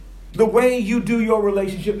The way you do your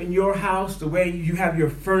relationship in your house, the way you have your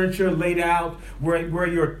furniture laid out, where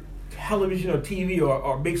your television or TV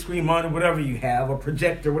or big screen monitor, whatever you have, or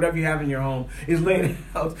projector, whatever you have in your home, is laid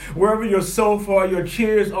out, wherever your sofa or your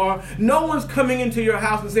chairs are. No one's coming into your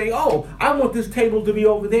house and saying, oh, I want this table to be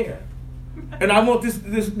over there. And I want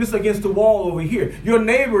this against the wall over here. Your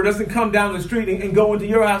neighbor doesn't come down the street and go into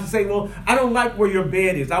your house and say, well, I don't like where your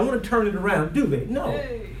bed is. I want to turn it around. Do they? No.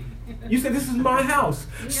 Hey. You say, this is my house.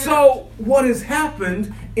 Yeah. So what has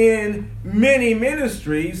happened in many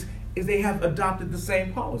ministries is they have adopted the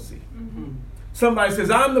same policy. Mm-hmm. Somebody says,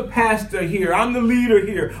 I'm the pastor here, I'm the leader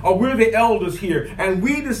here, or we're the elders here, and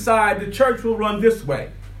we decide the church will run this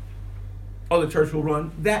way, or the church will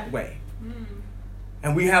run that way. Mm.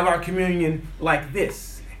 And we have our communion like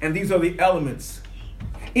this, and these are the elements.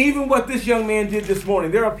 Even what this young man did this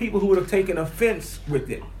morning, there are people who would have taken offense with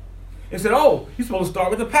it and said, oh, you're supposed to start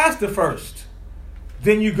with the pastor first,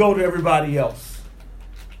 then you go to everybody else.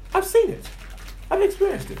 I've seen it. I've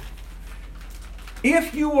experienced it.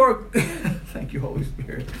 If you were, thank you, Holy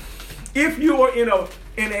Spirit. If you were in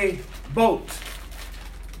a boat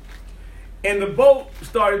and the boat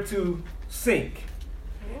started to sink,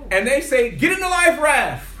 and they say, get in the life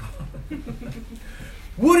raft,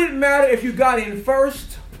 would it matter if you got in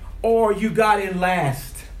first or you got in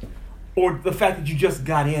last, or the fact that you just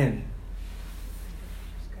got in?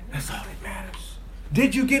 That's all that matters.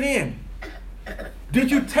 Did you get in?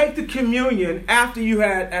 Did you take the communion after you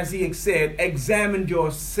had, as he had said, examined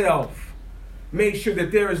yourself? Make sure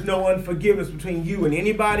that there is no unforgiveness between you and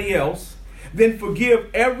anybody else. Then forgive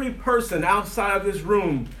every person outside of this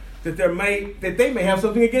room that they may have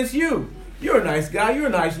something against you. You're a nice guy, you're a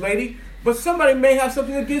nice lady, but somebody may have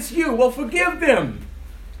something against you. Well, forgive them.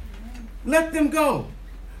 Let them go.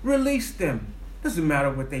 Release them. Doesn't matter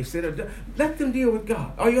what they said or done. Let them deal with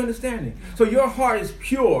God. Are you understanding? So your heart is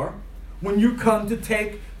pure when you come to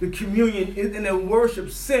take the communion in a worship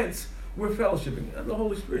sense. We're fellowshipping. The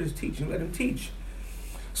Holy Spirit is teaching. Let him teach.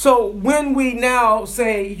 So when we now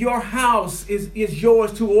say your house is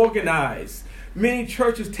yours to organize, many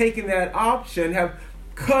churches taking that option have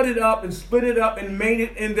cut it up and split it up and made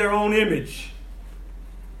it in their own image.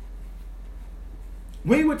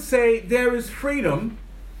 We would say there is freedom.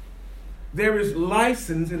 There is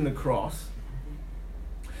license in the cross.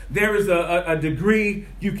 There is a degree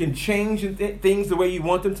you can change things the way you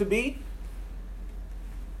want them to be.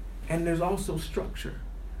 And there's also structure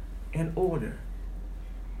and order.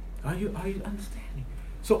 Are you understanding?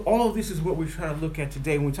 So all of this is what we're trying to look at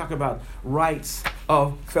today when we talk about rights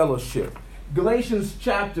of fellowship. Galatians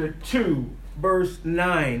chapter 2, verse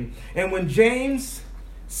 9. And when James,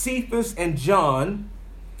 Cephas, and John,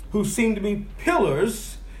 who seemed to be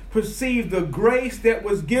pillars, perceived the grace that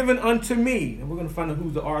was given unto me, and we're going to find out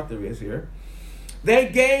who the author is here, they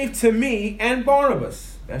gave to me and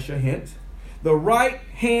Barnabas, that's your hint, the right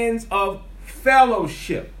hands of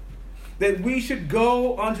fellowship, that we should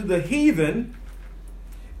go unto the heathen,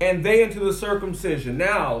 and they unto the circumcision.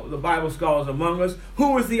 Now, the Bible scholars among us,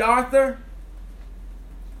 who is the author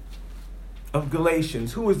of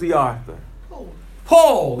Galatians? Who is the author?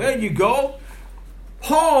 Paul. There you go.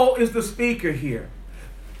 Paul is the speaker here.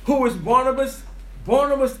 Who is Barnabas?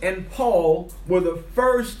 Barnabas and Paul were the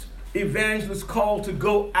first evangelists called to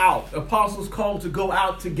go out, apostles called to go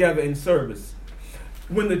out together in service.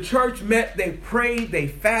 When the church met, they prayed, they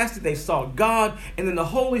fasted, they sought God, and then the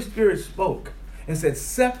Holy Spirit spoke and said,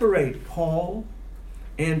 separate Paul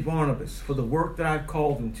and Barnabas for the work that I've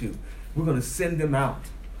called them to. We're going to send them out.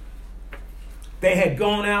 They had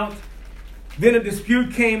gone out. Then a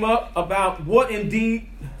dispute came up about what indeed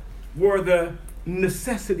were the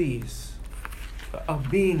necessities of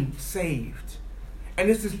being saved. And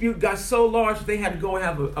this dispute got so large they had to go and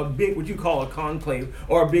have a big, what you call a conclave,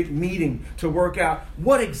 or a big meeting to work out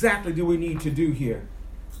what exactly do we need to do here.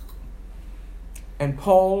 And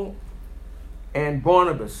Paul and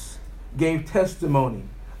Barnabas gave testimony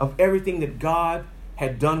of everything that God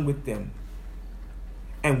had done with them.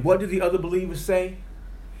 And what did the other believers say?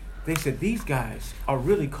 They said, these guys are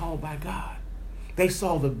really called by God. They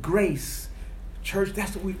saw the grace. Church,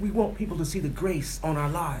 that's what we want people to see, the grace on our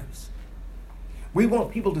lives. We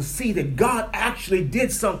want people to see that God actually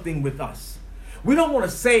did something with us. We don't want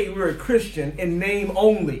to say we're a Christian in name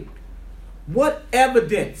only. What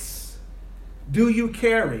evidence do you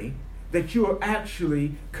carry that you are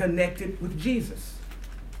actually connected with Jesus?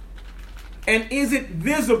 And is it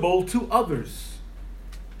visible to others?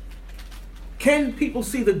 Can people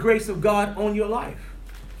see the grace of God on your life?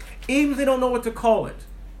 Even if they don't know what to call it.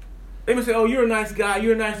 They may say, oh, you're a nice guy,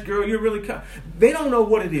 you're a nice girl, you're really kind. They don't know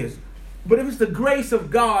what it is. But if it's the grace of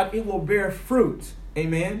God, it will bear fruit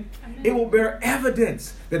Amen? It will bear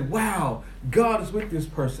evidence that, wow, God is with this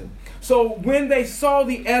person. So when they saw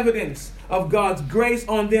the evidence of God's grace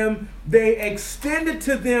on them, they extended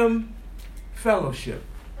to them fellowship.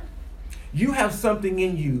 You have something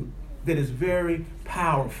in you that is very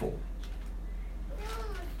powerful.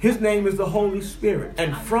 His name is the Holy Spirit.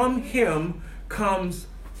 And from him comes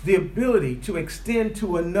the ability to extend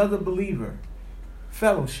to another believer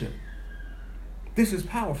fellowship. This is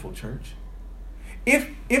powerful, church.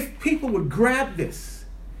 If people would grab this,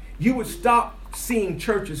 you would stop seeing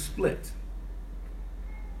churches split.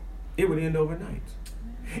 It would end overnight.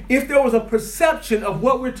 If there was a perception of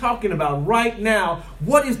what we're talking about right now,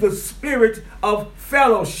 what is the spirit of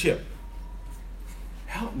fellowship?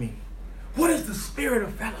 Help me. What is the spirit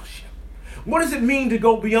of fellowship? What does it mean to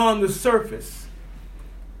go beyond the surface?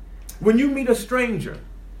 When you meet a stranger,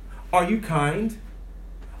 are you kind?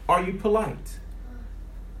 Are you polite?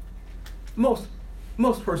 Most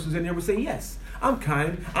persons in here would say, yes, I'm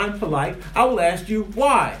kind, I'm polite. I will ask you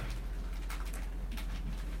why.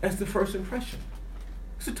 That's the first impression.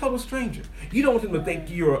 It's a total stranger. You don't want them to think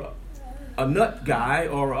you're a nut guy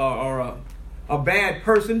or a bad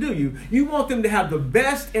person, do you? You want them to have the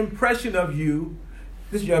best impression of you.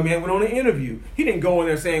 This young man went on an interview. He didn't go in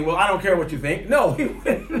there saying, well, I don't care what you think. No, he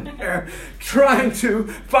went in there trying to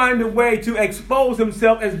find a way to expose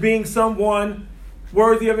himself as being someone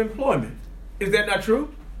worthy of employment. Is that not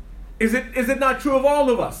true? Is it not true of all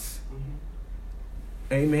of us?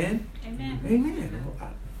 Mm-hmm. Amen? Amen. Amen.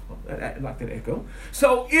 I like that echo.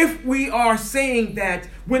 So if we are saying that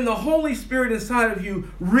when the Holy Spirit inside of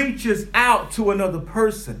you reaches out to another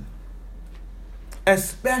person,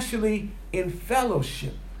 especially in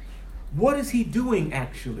fellowship, what is he doing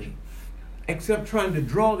actually? Except trying to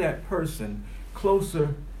draw that person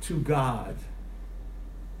closer to God.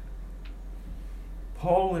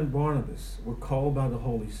 Paul and Barnabas were called by the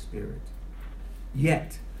Holy Spirit.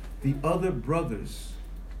 Yet the other brothers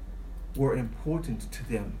were important to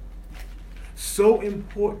them. So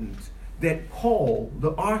important that Paul,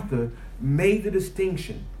 the author, made the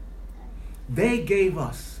distinction. They gave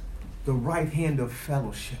us the right hand of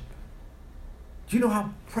fellowship. Do you know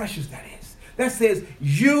how precious that is? That says,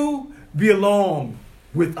 you belong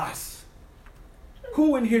with us.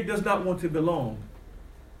 Who in here does not want to belong?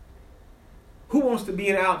 Who wants to be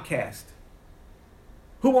an outcast?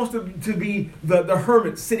 Who wants to be the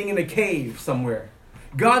hermit sitting in a cave somewhere?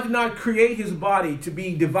 God did not create his body to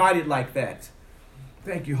be divided like that.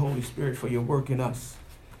 Thank you, Holy Spirit, for your work in us.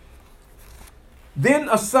 Then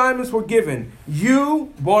assignments were given.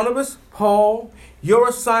 You, Barnabas, Paul, your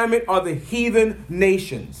assignment are the heathen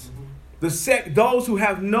nations. Those who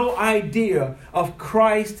have no idea of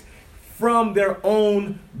Christ from their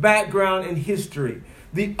own background and history.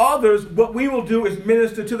 The others, what we will do is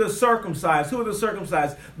minister to the circumcised. Who are the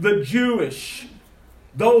circumcised? The Jewish.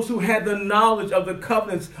 Those who had the knowledge of the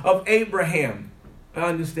covenants of Abraham. I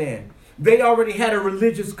understand. They already had a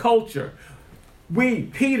religious culture. We,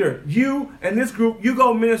 Peter, you and this group, you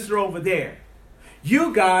go minister over there.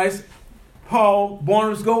 You guys, Paul,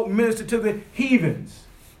 Barnabas, go minister to the heathens.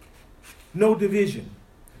 No division.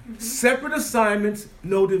 Mm-hmm. Separate assignments,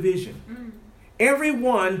 no division. Mm.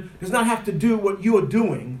 Everyone does not have to do what you are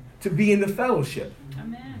doing to be in the fellowship.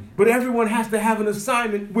 Amen. But everyone has to have an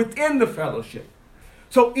assignment within the fellowship.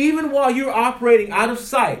 So even while you're operating out of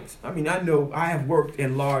sight, I know I have worked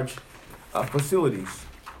in large facilities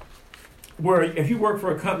where if you work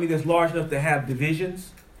for a company that's large enough to have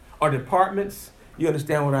divisions or departments, you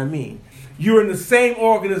understand what I mean. You're in the same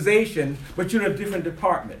organization, but you're in a different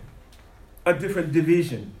department, a different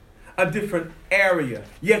division, a different area,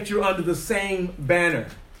 yet you're under the same banner.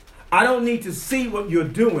 I don't need to see what you're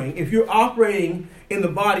doing. If you're operating in the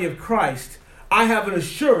body of Christ, I have an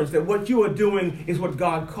assurance that what you are doing is what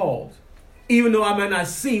God called, even though I might not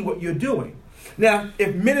see what you're doing. Now,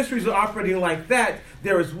 if ministries are operating like that,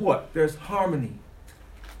 there is what? There's harmony.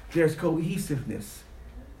 There's cohesiveness.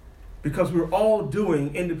 Because we're all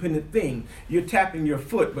doing independent things. You're tapping your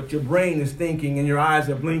foot, but your brain is thinking and your eyes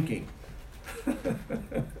are blinking.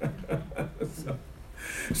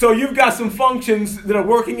 So you've got some functions that are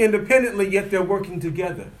working independently, yet they're working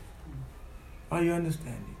together. Are you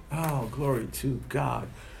understanding? Oh, glory to God.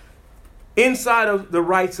 Inside of the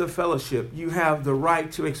rights of fellowship, you have the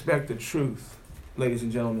right to expect the truth, ladies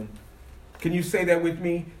and gentlemen. Can you say that with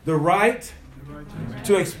me? The right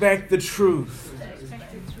to expect the truth.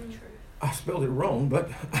 I spelled it wrong, but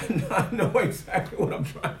I know exactly what I'm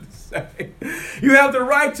trying to say. You have the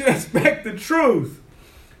right to expect the truth.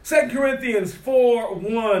 2 Corinthians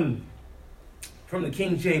 4:1 from the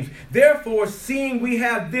King James. Therefore, seeing we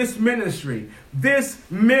have this ministry,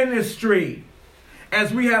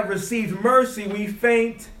 as we have received mercy, we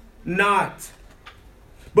faint not,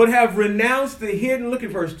 but have renounced the hidden, look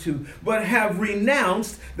at verse 2, but have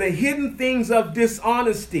renounced the hidden things of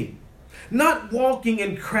dishonesty, not walking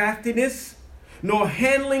in craftiness, nor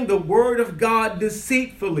handling the word of God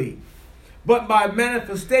deceitfully, but by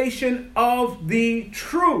manifestation of the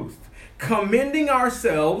truth, commending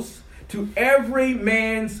ourselves to every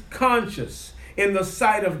man's conscience in the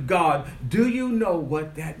sight of God. Do you know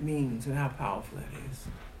what that means and how powerful that is?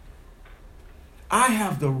 I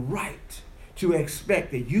have the right to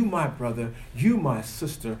expect that you, my brother, you, my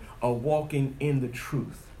sister, are walking in the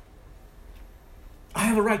truth. I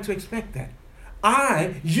have a right to expect that.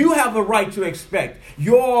 You have a right to expect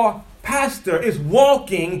your pastor is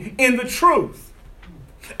walking in the truth.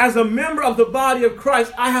 As a member of the body of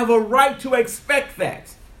Christ, I have a right to expect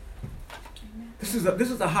that. This is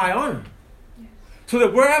a high honor. So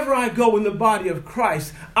that wherever I go in the body of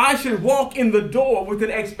Christ, I should walk in the door with an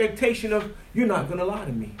expectation of, you're not going to lie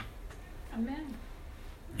to me. Amen.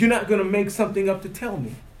 You're not going to make something up to tell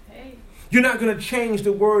me. Hey. You're not going to change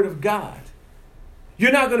the word of God.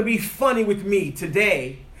 You're not going to be funny with me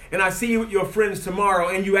today, and I see you with your friends tomorrow,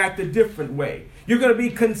 and you act a different way. You're going to be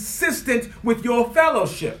consistent with your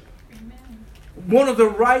fellowship. Amen. One of the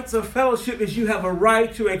rights of fellowship is you have a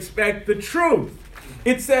right to expect the truth.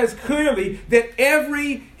 It says clearly that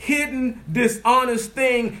every hidden, dishonest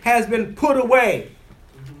thing has been put away.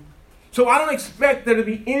 So I don't expect there to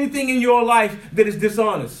be anything in your life that is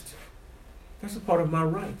dishonest. That's a part of my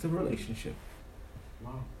rights of relationship.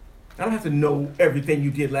 Wow. I don't have to know everything you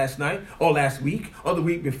did last night or last week or the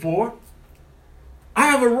week before. I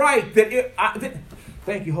have a right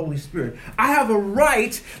thank you, Holy Spirit. I have a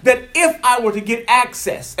right that if I were to get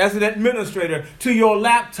access as an administrator to your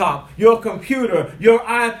laptop, your computer, your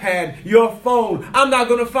iPad, your phone, I'm not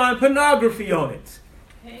going to find pornography on it.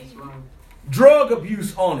 Hey. Drug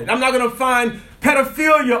abuse on it. I'm not going to find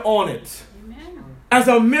pedophilia on it. Amen. As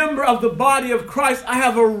a member of the body of Christ, I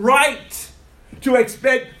have a right to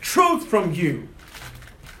expect truth from you.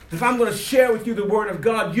 If I'm going to share with you the word of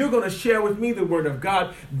God, you're going to share with me the word of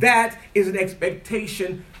God. That is an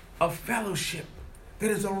expectation of fellowship.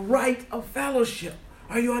 That is a right of fellowship.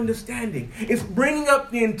 Are you understanding? It's bringing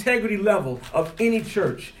up the integrity level of any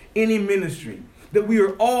church, any ministry, that we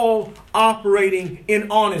are all operating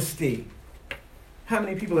in honesty. How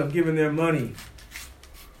many people have given their money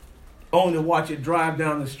only to watch it drive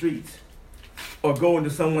down the street or go into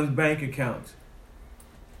someone's bank account?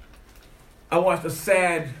 I watched a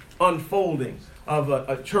sad unfolding of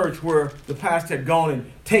a church where the pastor had gone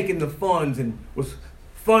and taken the funds and was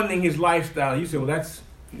funding his lifestyle. You say, well, that's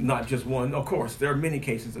not just one. Of course, there are many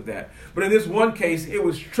cases of that. But in this one case, it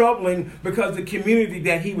was troubling because the community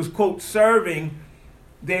that he was, quote, serving,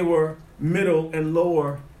 they were middle and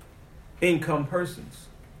lower income persons.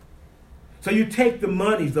 So you take the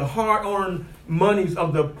monies, the hard-earned monies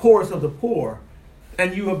of the poorest of the poor,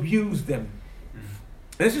 and you abuse them.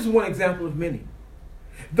 And this is one example of many.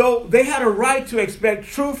 Though they had a right to expect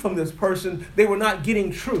truth from this person, they were not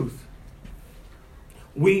getting truth.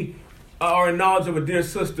 We are in knowledge of a dear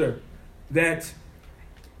sister that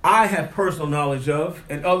I have personal knowledge of,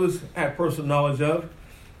 and others have personal knowledge of,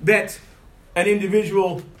 that an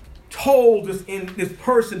individual told this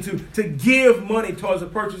person to give money towards the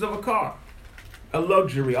purchase of a car, a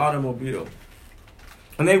luxury automobile.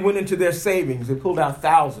 And they went into their savings and pulled out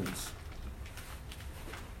thousands.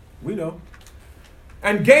 We know.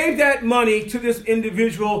 And gave that money to this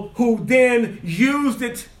individual who then used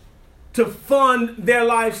it to fund their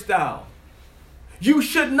lifestyle. You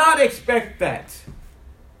should not expect that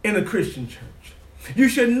in a Christian church. You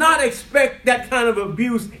should not expect that kind of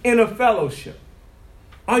abuse in a fellowship.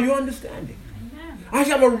 Are you understanding? Amen. I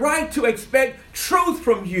have a right to expect truth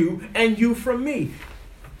from you and you from me.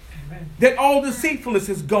 That all deceitfulness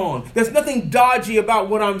is gone. There's nothing dodgy about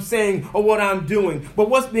what I'm saying or what I'm doing. But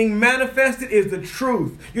what's being manifested is the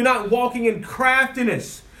truth. You're not walking in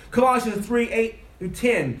craftiness. Colossians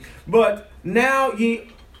 3:8-10. But now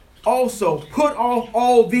ye also put off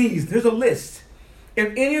all these. There's a list.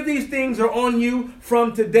 If any of these things are on you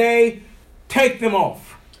from today, take them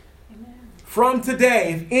off. Amen. From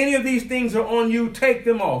today, if any of these things are on you, take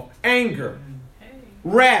them off. Anger,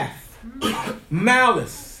 wrath,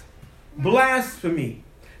 malice, blasphemy,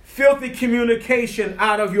 filthy communication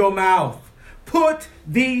out of your mouth. Put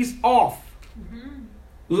these off.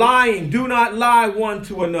 Lying, do not lie one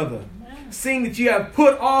to another. Seeing that ye have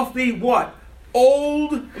put off the what?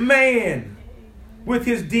 Old man with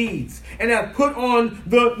his deeds, and have put on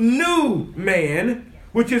the new man,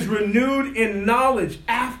 which is renewed in knowledge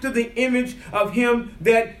after the image of him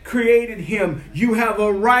that created him. You have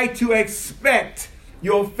a right to expect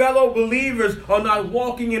Your fellow believers are not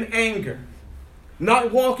walking in anger,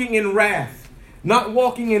 not walking in wrath, not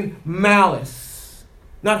walking in malice,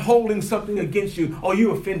 not holding something against you. Oh,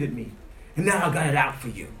 you offended me, and now I got it out for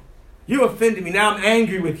you. You offended me, now I'm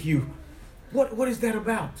angry with you. What is that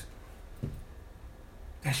about?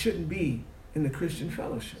 That shouldn't be in the Christian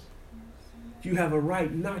fellowship. You have a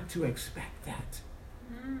right not to expect that.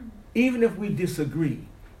 Even if we disagree,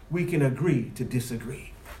 we can agree to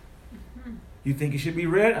disagree. You think it should be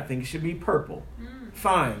red? I think it should be purple.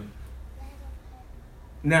 Fine.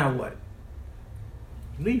 Now what?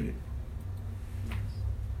 Leave it.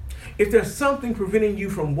 If there's something preventing you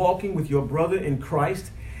from walking with your brother in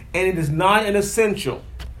Christ, and it is not an essential,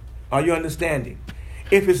 are you understanding?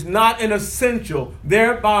 If it's not an essential,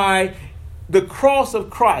 thereby the cross of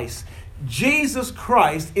Christ, Jesus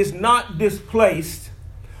Christ is not displaced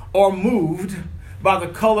or moved by the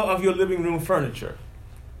color of your living room furniture.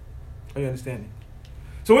 Are you understanding?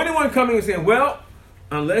 So anyone coming and saying, well,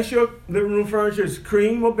 unless your living room furniture is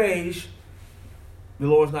cream or beige, the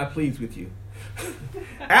Lord's not pleased with you.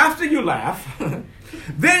 After you laugh,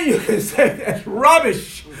 then you can say that's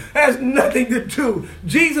rubbish. Has nothing to do.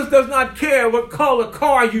 Jesus does not care what color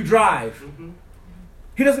car you drive.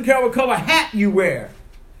 He doesn't care what color hat you wear.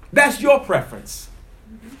 That's your preference.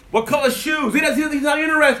 What color shoes? He's not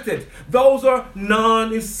interested. Those are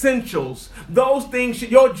non-essentials. Those things,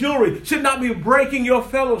 your jewelry, should not be breaking your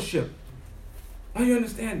fellowship. Are you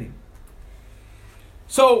understanding?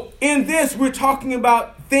 So in this, we're talking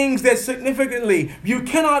about things that significantly, you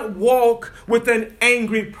cannot walk with an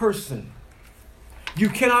angry person. You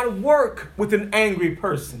cannot work with an angry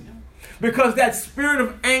person. Because that spirit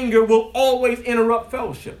of anger will always interrupt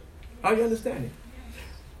fellowship. Are you understanding?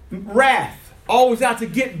 Wrath. Always out to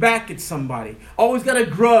get back at somebody. Always got a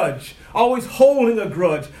grudge. Always holding a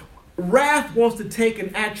grudge. Wrath wants to take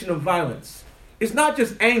an action of violence. It's not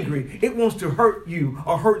just angry. It wants to hurt you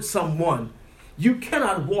or hurt someone. You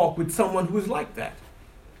cannot walk with someone who is like that.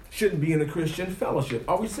 Shouldn't be in a Christian fellowship.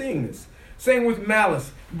 Are we seeing this? Same with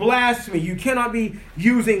malice. Blasphemy. You cannot be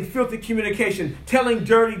using filthy communication, telling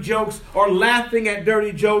dirty jokes or laughing at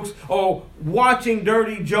dirty jokes or watching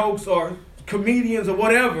dirty jokes or comedians or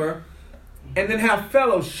whatever, and then have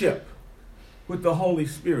fellowship with the Holy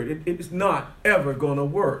Spirit. It is not ever going to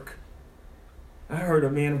work. I heard a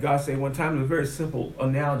man of God say one time, it's a very simple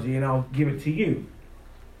analogy, and I'll give it to you.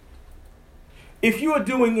 If you are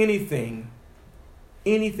doing anything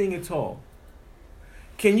at all,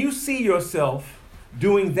 can you see yourself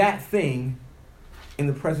doing that thing in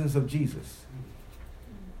the presence of Jesus?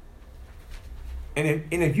 And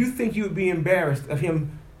if you think you would be embarrassed of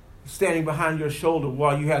him standing behind your shoulder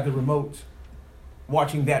while you have the remote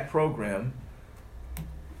watching that program,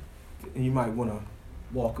 and you might want to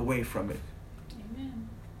walk away from it. Amen.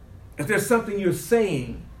 If there's something you're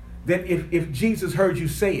saying that if Jesus heard you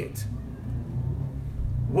say it,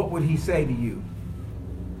 what would he say to you?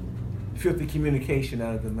 Filthy communication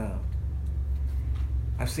out of the mouth.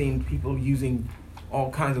 I've seen people using all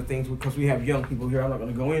kinds of things because we have young people here I'm not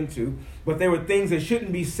going to go into, but there were things that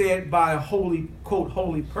shouldn't be said by a holy, quote,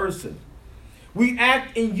 holy person. We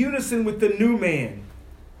act in unison with the new man,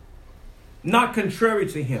 not contrary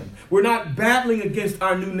to him. We're not battling against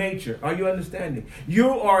our new nature. Are you understanding?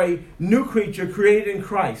 You are a new creature created in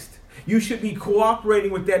Christ. You should be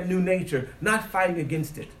cooperating with that new nature, not fighting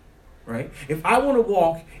against it. Right? If I want to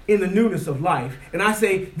walk in the newness of life, and I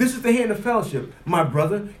say, this is the hand of fellowship, my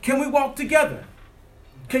brother, can we walk together?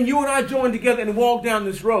 Can you and I join together and walk down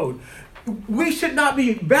this road? We should not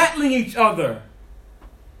be battling each other.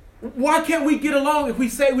 Why can't we get along if we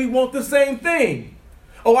say we want the same thing?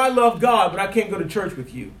 Oh, I love God, but I can't go to church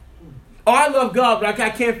with you. Oh, I love God, but I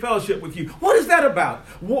can't fellowship with you. What is that about?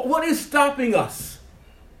 What is stopping us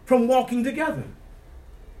from walking together?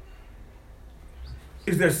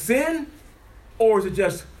 Is there sin, or is it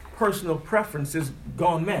just personal preferences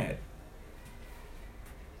gone mad?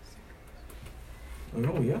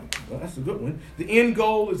 Oh, yeah. Well, that's a good one. The end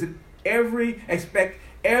goal is that expect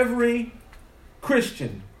every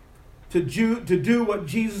Christian to do what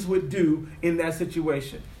Jesus would do in that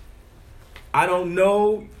situation. I don't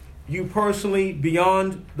know you personally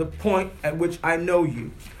beyond the point at which I know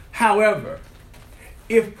you. However,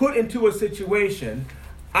 if put into a situation,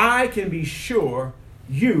 I can be sure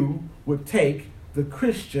you would take the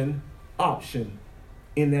Christian option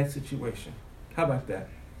in that situation. How about that?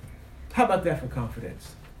 How about that for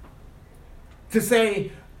confidence? To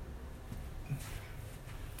say,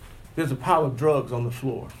 there's a pile of drugs on the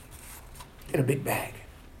floor in a big bag.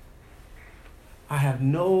 I have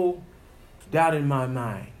no doubt in my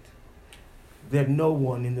mind that no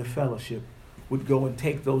one in the fellowship would go and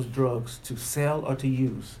take those drugs to sell or to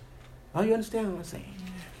use. Now you understand what I'm saying?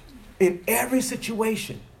 In every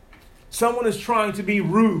situation, someone is trying to be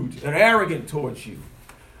rude and arrogant towards you.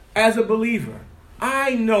 As a believer,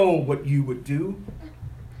 I know what you would do.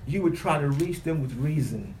 You would try to reach them with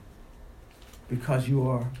reason because you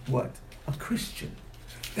are what? A Christian.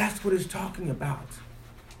 That's what it's talking about.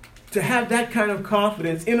 To have that kind of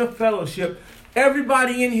confidence in a fellowship,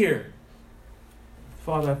 everybody in here.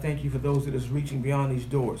 Father, I thank you for those that is reaching beyond these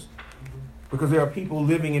doors. Because there are people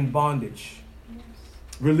living in bondage,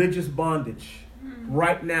 religious bondage,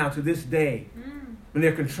 right now to this day. And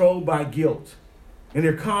they're controlled by guilt. And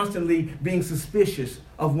they're constantly being suspicious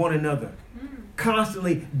of one another.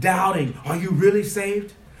 Constantly doubting, are you really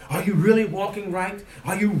saved? Are you really walking right?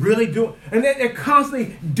 Are you really doing? And then they're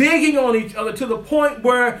constantly digging on each other to the point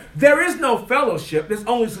where there is no fellowship. There's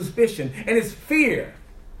only suspicion. And it's fear.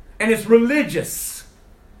 And it's religious.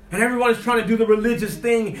 And everyone is trying to do the religious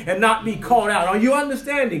thing and not be called out. Are you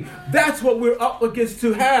understanding? That's what we're up against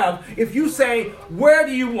to have. If you say, where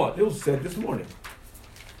do you want? It was said this morning.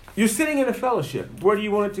 You're sitting in a fellowship. Where do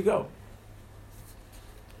you want it to go?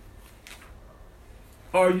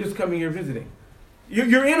 Or are you just coming here visiting?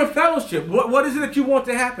 You're in a fellowship. What is it that you want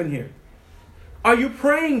to happen here? Are you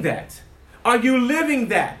praying that? Are you living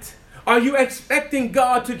that? Are you expecting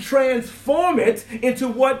God to transform it into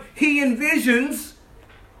what He envisions?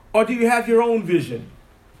 Or do you have your own vision?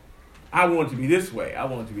 I want it to be this way. I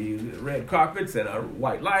want it to be red carpets and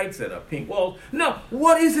white lights and a pink wall. No,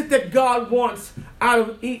 what is it that God wants out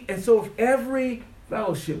of each? And so if every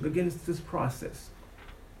fellowship begins this process,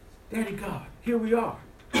 Daddy God, here we are.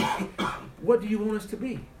 What do you want us to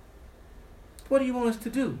be? What do you want us to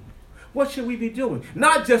do? What should we be doing?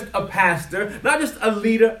 Not just a pastor, not just a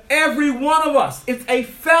leader, every one of us. It's a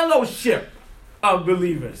fellowship of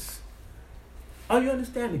believers. Are you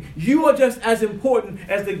understanding? You are just as important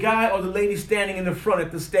as the guy or the lady standing in the front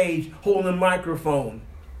at the stage holding a microphone.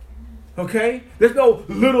 Okay? There's no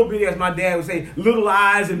little bitty, as my dad would say, little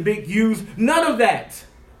I's and big U's. None of that.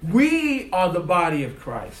 We are the body of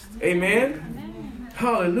Christ. Amen? Amen.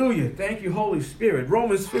 Hallelujah. Thank you, Holy Spirit.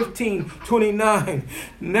 Romans 15:29.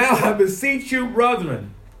 Now I beseech you,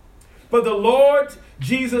 brethren, for the Lord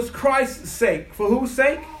Jesus Christ's sake. For whose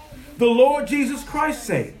sake? The Lord Jesus Christ's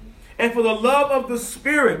sake. And for the love of the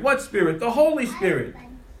Spirit. What Spirit? The Holy Spirit.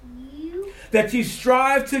 That ye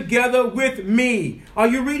strive together with me. Are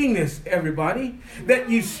you reading this, everybody? That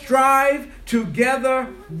ye strive together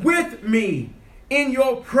with me in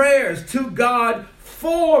your prayers to God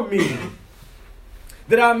for me,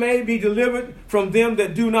 that I may be delivered from them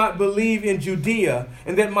that do not believe in Judea,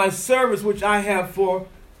 and that my service which I have for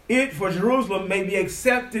Jerusalem may be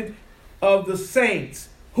accepted of the saints.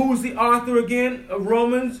 Who's the author again of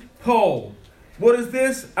Romans? Paul. What is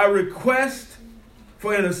this? A request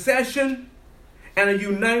for intercession and a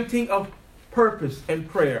uniting of purpose and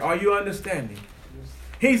prayer. Are you understanding?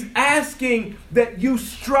 He's asking that you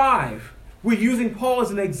strive. We're using Paul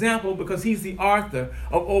as an example because he's the author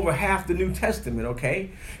of over half the New Testament,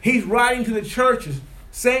 okay? He's writing to the churches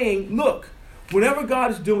saying, look, whenever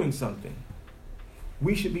God is doing something,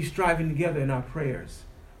 we should be striving together in our prayers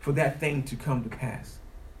for that thing to come to pass.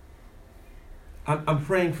 I'm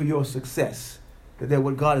praying for your success, that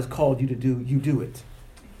what God has called you to do, you do it.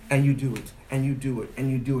 And you do it, and you do it, and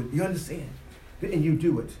you do it. You understand? And you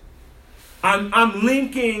do it. I'm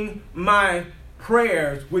linking my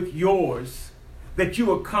prayers with yours, that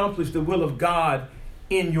you accomplish the will of God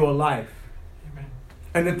in your life. Amen.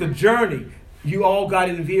 And that the journey, you all got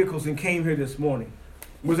in vehicles and came here this morning.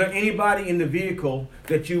 Was there anybody in the vehicle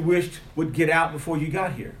that you wished would get out before you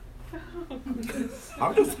got here?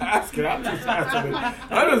 I'm just asking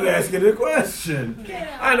the question.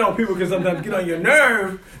 I know people can sometimes get on your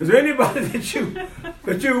nerve. Is there anybody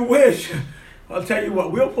that you wish? I'll tell you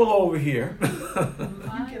what, we'll pull over here.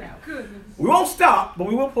 We won't stop, but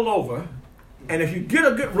we will pull over. And if you get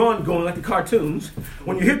a good run going like the cartoons,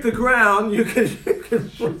 when you hit the ground, you can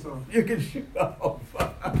shoot off.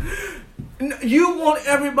 You want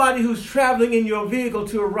everybody who's traveling in your vehicle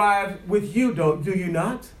to arrive with you, do you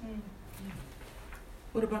not?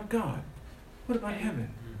 What about God? What about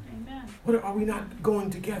heaven? Amen. What are we not going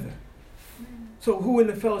together? So who in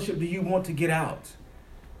the fellowship do you want to get out?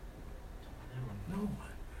 No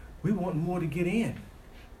one. We want more to get in.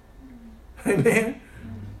 Amen?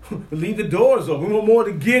 Leave the doors open. We want more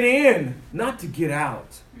to get in, not to get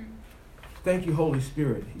out. Thank you, Holy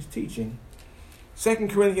Spirit. He's teaching. 2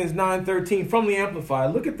 Corinthians 9:13 from the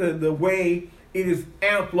Amplified. Look at the way it is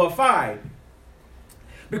amplified.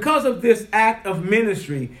 Because of this act of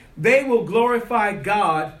ministry, they will glorify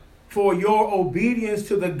God for your obedience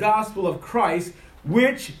to the gospel of Christ,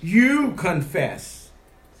 which you confess,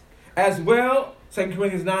 as well, 2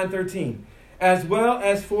 Corinthians 9:13, as well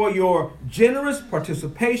as for your generous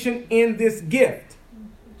participation in this gift,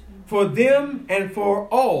 for them and for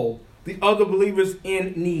all the other believers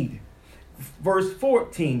in need. Verse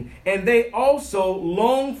 14, and they also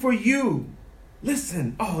long for you.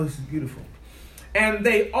 Listen, oh, this is beautiful. And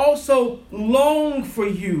they also long for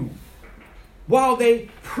you while they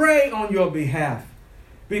pray on your behalf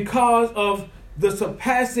because of the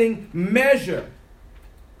surpassing measure.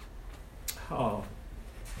 Oh,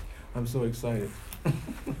 I'm so excited.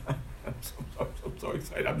 I'm so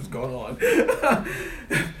excited. I'm just going on.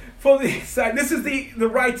 This is the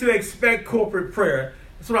right to expect corporate prayer.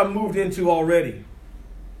 That's what I've moved into already.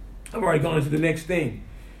 I've already gone into the next thing.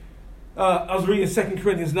 I was reading 2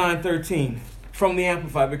 Corinthians 9:13 from the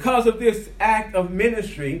Amplified. Because of this act of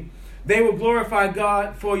ministry, they will glorify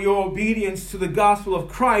God for your obedience to the gospel of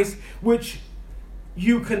Christ, which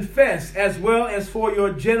you confess, as well as for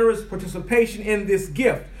your generous participation in this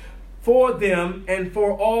gift, for them and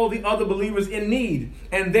for all the other believers in need.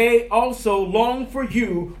 And they also long for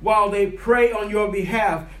you while they pray on your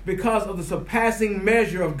behalf because of the surpassing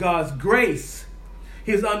measure of God's grace,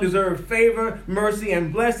 his undeserved favor, mercy,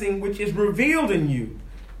 and blessing, which is revealed in you.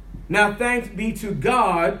 Now thanks be to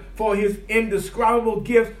God for his indescribable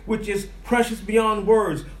gift, which is precious beyond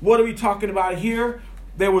words. What are we talking about here?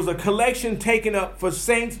 There was a collection taken up for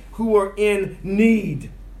saints who were in need.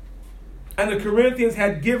 And the Corinthians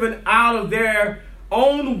had given out of their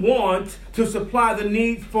own want to supply the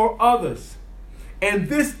needs for others. And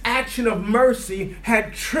this action of mercy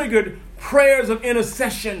had triggered prayers of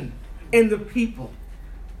intercession in the people.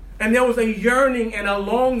 And there was a yearning and a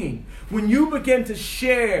longing. When you begin to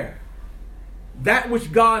share that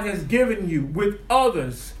which God has given you with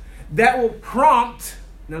others, that will prompt,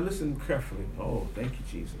 now listen carefully. Oh, thank you,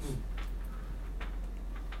 Jesus.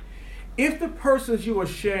 If the persons you are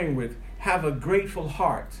sharing with have a grateful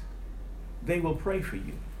heart, they will pray for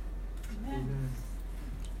you. Amen.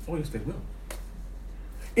 Oh, yes, they will.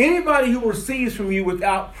 Anybody who receives from you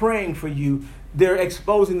without praying for you, they're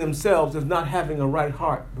exposing themselves as not having a right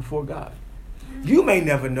heart before God. You may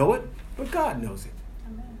never know it, but God knows it.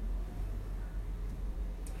 Amen.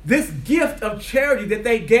 This gift of charity that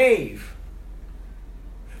they gave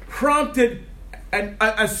prompted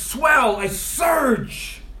a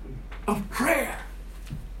surge of prayer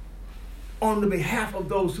on the behalf of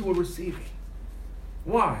those who were receiving.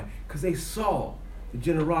 Why? Because they saw the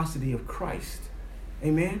generosity of Christ.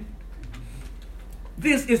 Amen?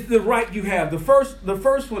 This is the right you have. The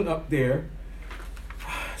first one up there,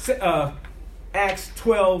 Acts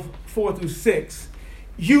 12, 4 through 6.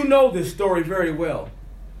 You know this story very well.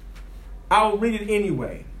 I'll read it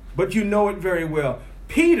anyway, but you know it very well.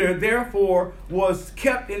 Peter, therefore, was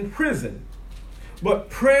kept in prison, but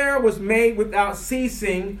prayer was made without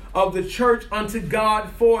ceasing of the church unto God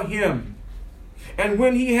for him. And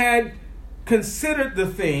when he had considered the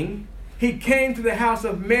thing, he came to the house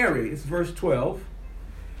of Mary, it's verse 12,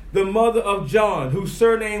 the mother of John, whose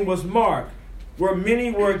surname was Mark, where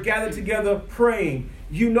many were gathered together praying.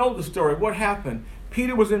 You know the story. What happened?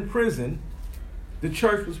 Peter was in prison. The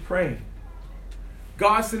church was praying.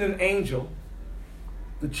 God sent an angel.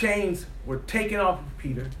 The chains were taken off of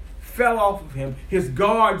Peter, fell off of him. His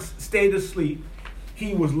guards stayed asleep.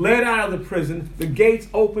 He was led out of the prison. The gates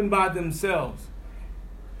opened by themselves.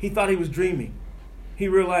 He thought he was dreaming. He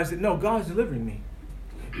realized that, no, God's delivering me.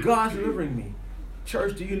 God's delivering me.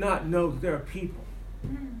 Church, do you not know that there are people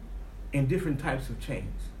in different types of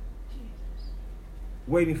chains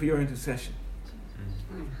waiting for your intercession,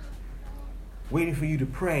 waiting for you to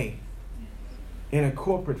pray in a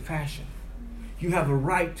corporate fashion? You have a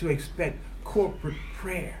right to expect corporate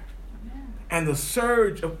prayer and the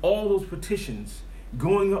surge of all those petitions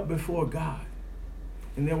going up before God.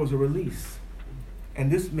 And there was a release.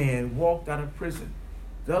 And this man walked out of prison.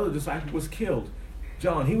 The other disciple was killed.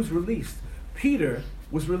 John, he was released. Peter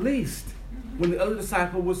was released when the other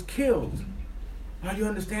disciple was killed. Are you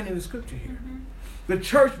understanding the scripture here? The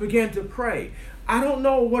church began to pray. I don't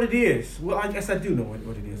know what it is. Well, I guess I do know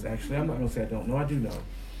what it is, actually. I'm not going to say I don't know. I do know.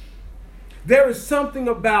 There is something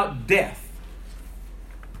about death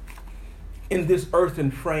in this earthen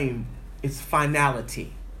frame, its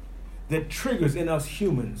finality, that triggers in us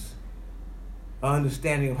humans an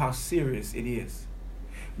understanding of how serious it is.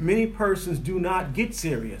 Many persons do not get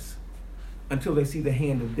serious until they see the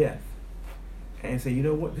hand of death and say, you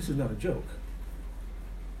know what, this is not a joke.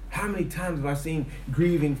 How many times have I seen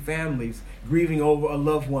grieving families grieving over a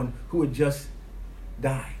loved one who had just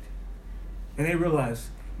died? And they realize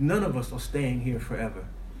none of us are staying here forever.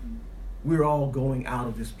 we're all going out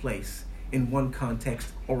of this place in one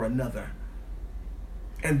context or another.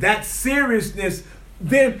 And that seriousness,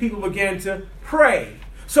 then people began to pray.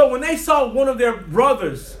 So when they saw one of their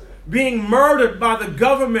brothers being murdered by the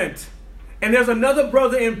government, and there's another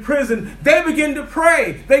brother in prison, they begin to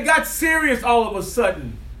pray. They got serious all of a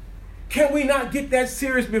sudden. Can we not get that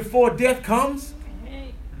serious before death comes?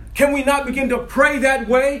 Can we not begin to pray that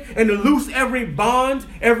way and to loose every bond,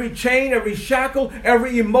 every chain, every shackle,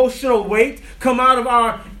 every emotional weight, come out of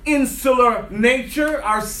our insular nature,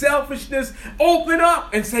 our selfishness, open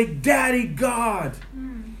up and say, Daddy God,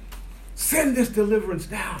 send this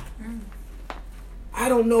deliverance now. I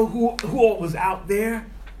don't know who all was out there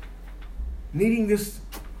needing this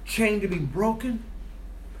chain to be broken.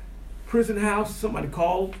 Prison house, somebody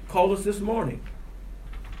called us this morning.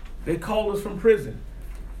 They called us from prison.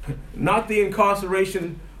 Not the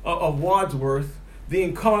incarceration of Wadsworth, the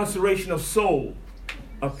incarceration of soul.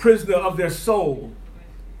 A prisoner of their soul,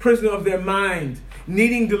 prisoner of their mind,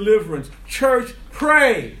 needing deliverance. Church,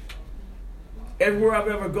 pray. Everywhere I've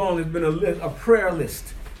ever gone, there's been a prayer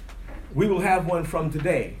list. We will have one from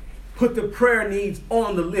today. Put the prayer needs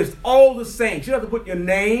on the list. All the saints. You don't have to put your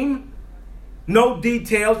name, no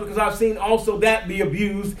details, because I've seen also that be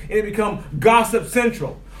abused and it become gossip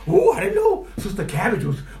central. Oh, I didn't know Sister Cabbage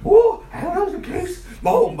was, I don't know the case.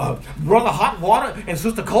 Oh, Brother Hot Water and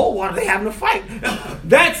Sister Cold Water, they having a fight.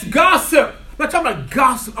 That's gossip. I'm not talking about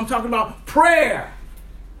gossip. I'm talking about prayer,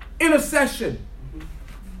 intercession.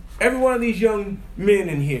 Every one of these young men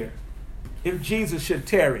in here, if Jesus should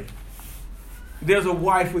tarry, there's a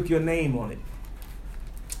wife with your name on it.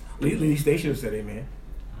 At least they should have said amen.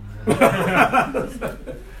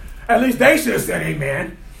 At least they should have said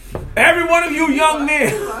amen. Every one of you young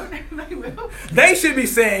men, they should be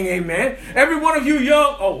saying amen. Every one of you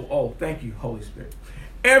young, thank you, Holy Spirit.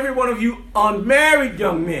 Every one of you unmarried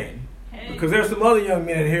young men, because there's some other young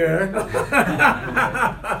men here.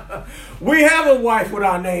 We have a wife with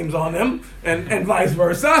our names on them, and vice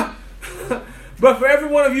versa. But for every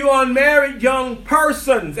one of you unmarried young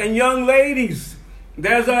persons and young ladies,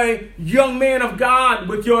 there's a young man of God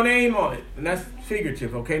with your name on it. And that's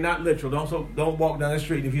figurative, okay? Not literal. Don't walk down the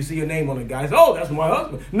street if you see your name on it, guys. Oh, that's my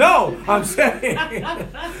husband. No, I'm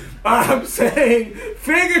saying,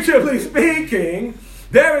 figuratively speaking,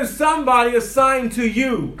 there is somebody assigned to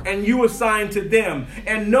you and you assigned to them.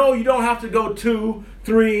 And no, you don't have to go 2,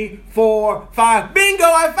 3, 4, 5. Bingo,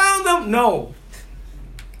 I found them. No.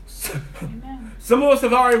 Some of us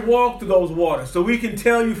have already walked through those waters, so we can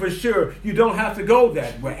tell you for sure you don't have to go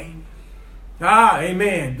that way.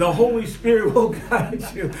 Amen. The Holy Spirit will guide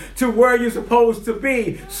you to where you're supposed to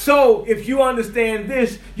be. So if you understand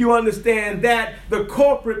this, you understand that, the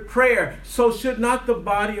corporate prayer. So should not the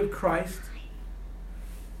body of Christ,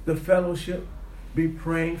 the fellowship, be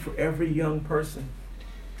praying for every young person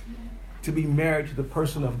to be married to the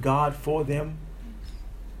person of God for them?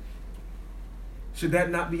 Should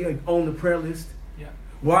that not be on the prayer list? Yeah.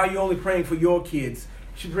 Why are you only praying for your kids?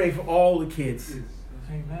 You should pray for all the kids.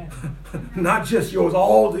 Amen. Not just yours,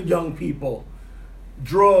 all the young people.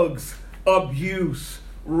 Drugs, abuse,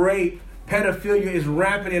 rape, pedophilia is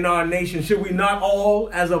rampant in our nation. Should we not all,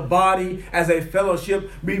 as a body, as a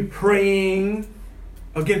fellowship, be praying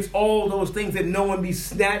against all those things, that no one be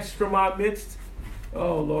snatched from our midst?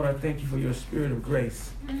 Oh, Lord, I thank you for your spirit of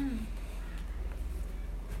grace.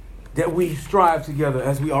 That we strive together,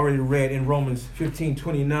 as we already read in Romans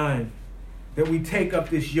 15:29, that we take up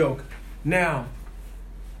this yoke. Now,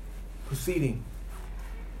 proceeding.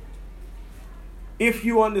 If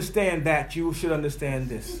you understand that, you should understand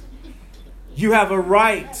this. You have a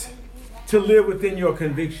right to live within your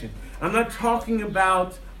conviction. I'm not talking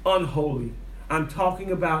about unholy. I'm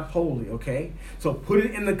talking about holy, okay? So put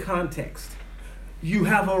it in the context. You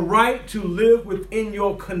have a right to live within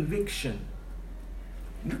your conviction.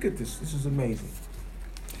 Look at this. This is amazing.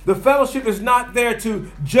 The fellowship is not there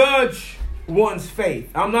to judge one's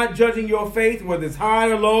faith. I'm not judging your faith, whether it's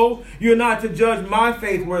high or low. You're not to judge my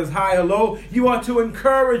faith, whether it's high or low. You are to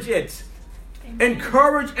encourage it. Amen.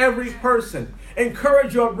 Encourage every person.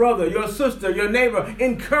 Encourage your brother, your sister, your neighbor.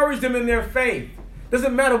 Encourage them in their faith.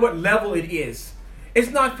 Doesn't matter what level it is.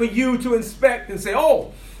 It's not for you to inspect and say,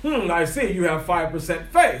 I see you have 5%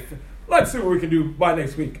 faith. Let's see what we can do by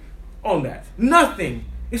next week on that. Nothing.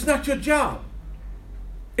 It's not your job.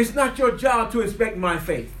 It's not your job to inspect my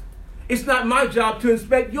faith. It's not my job to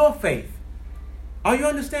inspect your faith. Are you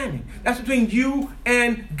understanding? That's between you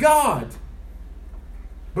and God.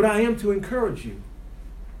 But I am to encourage you.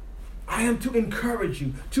 I am to encourage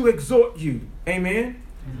you, to exhort you. Amen?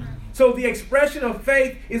 Amen. So the expression of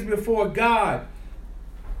faith is before God.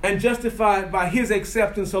 and justified by his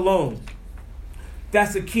acceptance alone.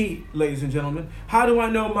 That's the key, ladies and gentlemen. How do I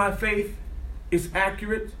know my faith is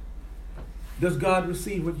accurate? Does God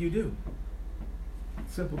receive what you do?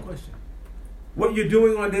 Simple question. What you're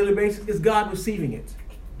doing on a daily basis, is God receiving it?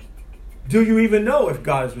 Do you even know if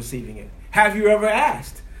God is receiving it? Have you ever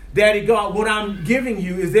asked, Daddy God, what I'm giving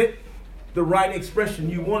you, is it the right expression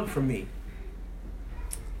you want from me?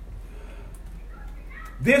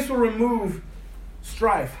 This will remove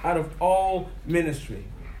strife out of all ministry.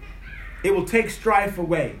 It will take strife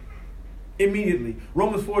away immediately.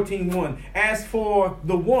 Romans 14:1. As for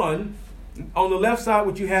the one, on the left side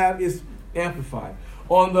what you have is Amplified.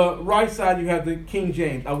 On the right side you have the King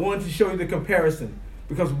James. I wanted to show you the comparison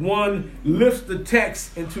because one lifts the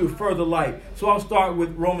text into further light. So I'll start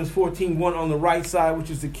with Romans 14:1 on the right side,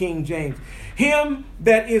 which is the King James. Him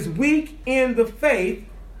that is weak in the faith,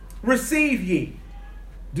 receive ye.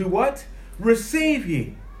 Do what? Receive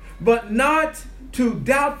ye, but not to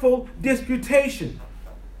doubtful disputation.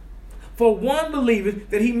 For one believeth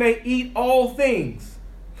that he may eat all things,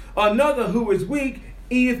 another who is weak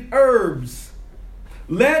eateth herbs.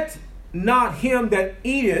 Let not him that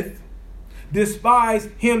eateth despise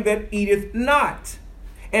him that eateth not,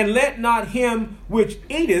 and let not him which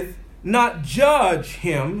eateth not judge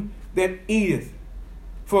him that eateth,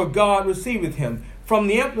 for God receiveth him. From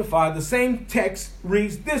the Amplified, the same text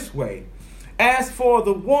reads this way: as for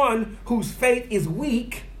the one whose faith is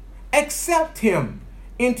weak, accept him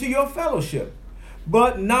into your fellowship,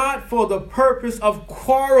 but not for the purpose of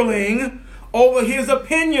quarreling over his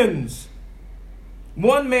opinions.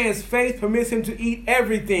 One man's faith permits him to eat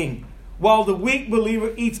everything, while the weak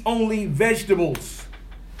believer eats only vegetables,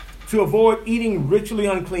 to avoid eating ritually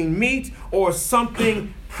unclean meat or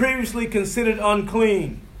something previously considered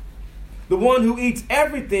unclean. The one who eats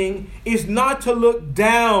everything is not to look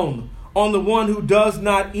down on the one who does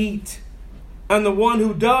not eat. And the one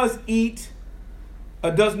who does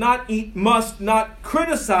not eat must not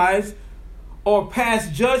criticize or pass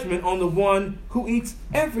judgment on the one who eats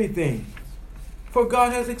everything, for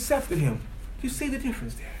God has accepted him. You see the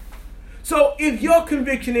difference there? So if your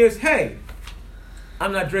conviction is, hey,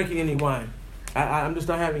 I'm not drinking any wine, I'm just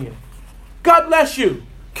not having it, God bless you.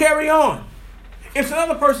 Carry on. If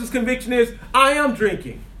another person's conviction is, I am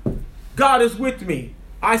drinking, God is with me,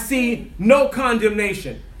 I see no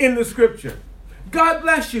condemnation in the scripture, God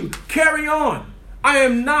bless you. Carry on. I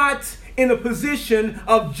am not in a position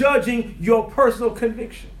of judging your personal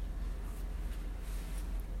conviction.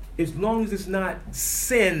 As long as it's not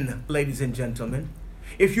sin, ladies and gentlemen.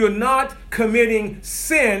 If you're not committing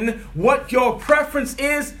sin, what your preference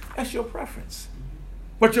is, that's your preference.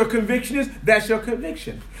 What your conviction is, that's your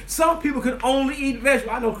conviction. Some people can only eat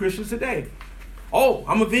vegetables. I know Christians today. Oh,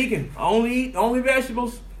 I'm a vegan. I only eat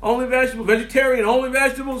vegetables, vegetarian, only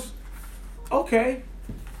vegetables. Okay,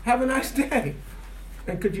 have a nice day.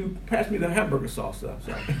 And could you pass me the hamburger sauce? Sorry.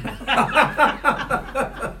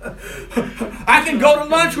 I can go to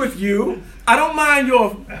lunch with you. I don't mind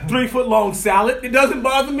your 3-foot-long salad. It doesn't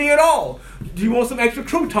bother me at all. Do you want some extra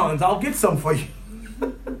croutons? I'll get some for you.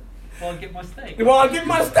 Well, I'll get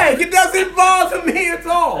my steak. It doesn't bother me at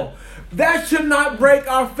all. That should not break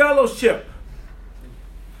our fellowship.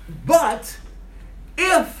 But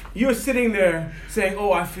if you're sitting there saying,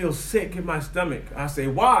 oh, I feel sick in my stomach, I say,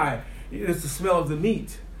 why? It's the smell of the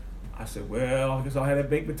meat. I said, well, I guess I'll have that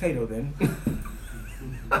baked potato then.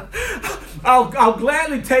 I'll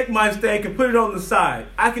gladly take my steak and put it on the side.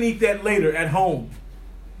 I can eat that later at home.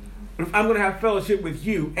 But if I'm going to have fellowship with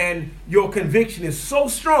you and your conviction is so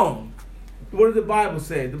strong, what does the Bible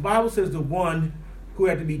say? The Bible says the one who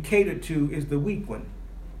had to be catered to is the weak one.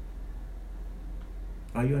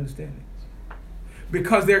 Are you understanding?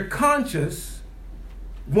 Because their conscience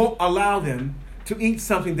won't allow them to eat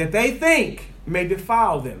something that they think may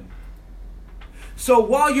defile them. So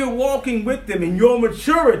while you're walking with them in your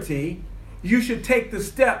maturity, you should take the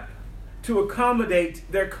step to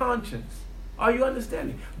accommodate their conscience. Are you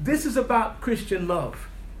understanding? This is about Christian love.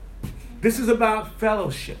 This is about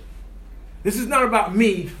fellowship. This is not about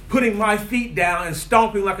me putting my feet down and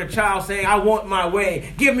stomping like a child saying, I want my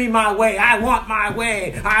way. Give me my way. I want my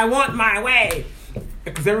way. I want my way.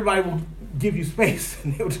 Because everybody will give you space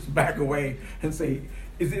and they'll just back away and say,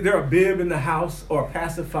 is there a bib in the house or a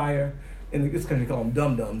pacifier? And this country call them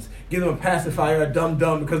dum-dums. Give them a pacifier, a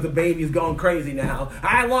dum-dum, because the baby's gone crazy now.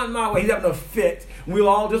 I want my way. He's having a fit. We'll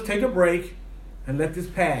all just take a break and let this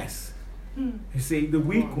pass. You see, the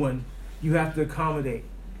weak one, you have to accommodate.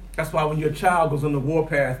 That's why when your child goes on the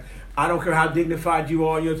warpath, I don't care how dignified you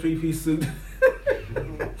are in your 3-piece suit.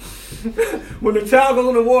 When the child goes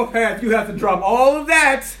on the warpath, you have to drop all of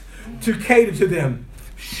that to cater to them.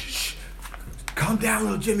 Shh. calm down,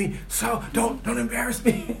 little Jimmy. So don't embarrass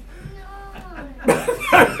me.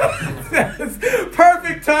 That's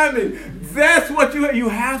perfect timing. That's what you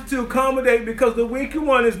have to accommodate, because the weaker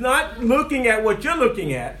one is not looking at what you're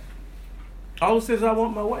looking at. All it says, I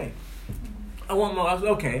want my way. I said,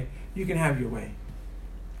 okay, you can have your way.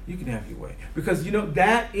 You can have your way. Because,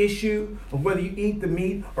 that issue of whether you eat the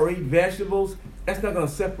meat or eat vegetables, that's not going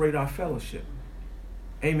to separate our fellowship.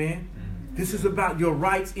 Amen? This is about your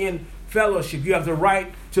rights in fellowship. You have the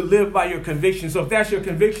right to live by your conviction. So if that's your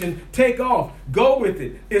conviction, take off. Go with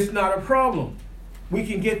it. It's not a problem. We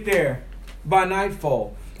can get there by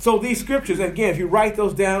nightfall. So these scriptures, again, if you write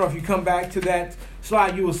those down or if you come back to that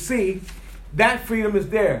slide, you will see that freedom is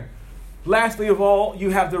there. Lastly of all, you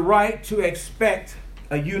have the right to expect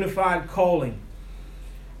a unified calling.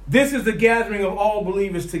 This is the gathering of all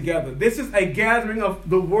believers together. This is a gathering of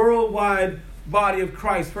the worldwide body of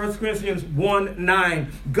Christ. 1 Corinthians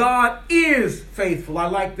 1:9. God is faithful. I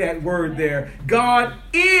like that word there. God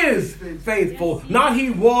is faithful. Not he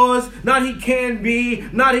was, not he can be,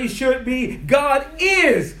 not he should be. God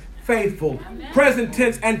is faithful. Present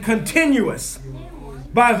tense and continuous.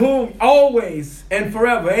 By whom always and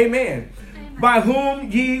forever. Amen. By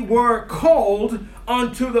whom ye were called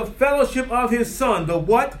unto the fellowship of his Son. The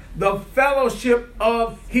what? The fellowship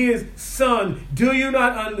of his Son. Do you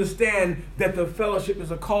not understand that the fellowship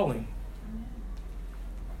is a calling?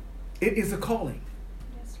 It is a calling.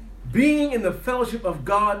 Being in the fellowship of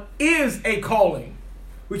God is a calling.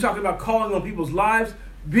 We're talking about calling on people's lives.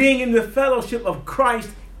 Being in the fellowship of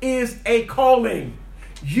Christ is a calling.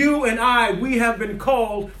 You and I, we have been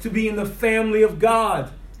called to be in the family of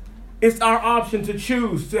God. It's our option to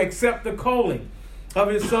choose to accept the calling of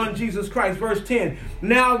his Son, Jesus Christ. Verse 10,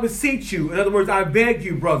 now I beseech you, in other words, I beg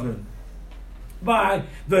you, brethren, by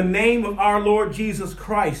the name of our Lord Jesus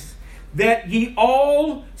Christ, that ye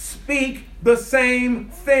all speak the same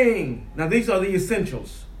thing. Now, these are the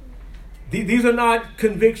essentials. These are not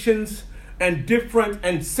convictions and different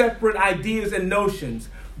and separate ideas and notions.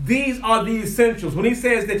 These are the essentials. When he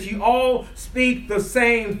says that you all speak the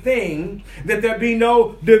same thing, that there be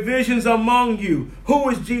no divisions among you. Who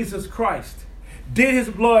is Jesus Christ? Did his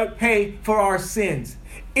blood pay for our sins?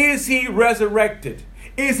 Is he resurrected?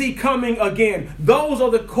 Is he coming again? Those are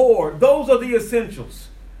the core. Those are the essentials.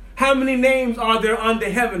 How many names are there under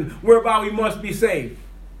heaven whereby we must be saved?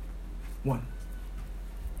 One.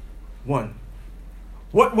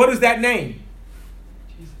 What is that name?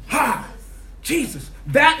 Jesus. Jesus.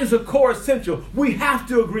 That is a core essential. We have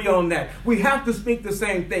to agree on that. We have to speak the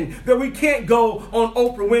same thing. That we can't go on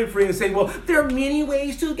Oprah Winfrey and say, well, there are many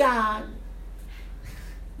ways to God.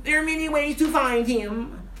 There are many ways to find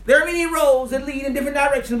him. There are many roads that lead in different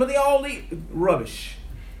directions, but they all lead. Rubbish.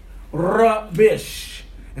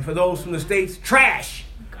 And for those from the States, trash.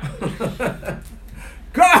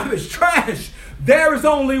 Garbage, trash. There is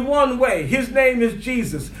only one way. His name is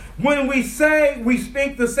Jesus. When we say we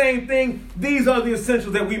speak the same thing, these are the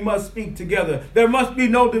essentials that we must speak together. There must be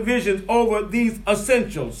no divisions over these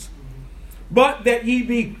essentials. But that ye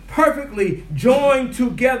be perfectly joined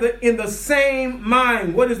together in the same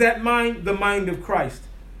mind. What is that mind? The mind of Christ.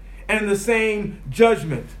 And in the same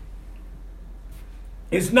judgment.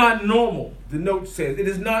 It's not normal, the note says. It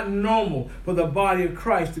is not normal for the body of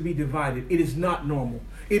Christ to be divided. It is not normal.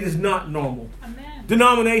 It is not normal. Amen.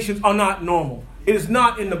 Denominations are not normal. It is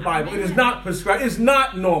not in the Bible. Amen. It is not prescribed. It's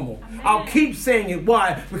not normal. Amen. I'll keep saying it.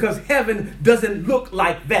 Why? Because heaven doesn't look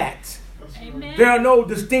like that. Amen. There are no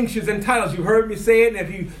distinctions and titles. You heard me say it, and if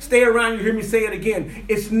you stay around, you hear me say it again.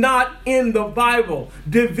 It's not in the Bible.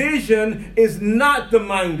 Division is not the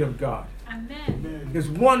mind of God. Amen. There's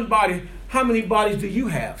one body. How many bodies do you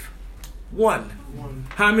have? One.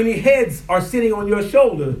 How many heads are sitting on your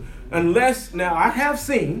shoulder? Unless, now I have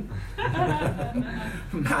seen,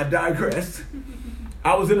 I digress.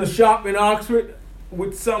 I was in a shop in Oxford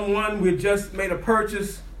with someone. We had just made a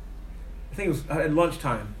purchase. I think it was at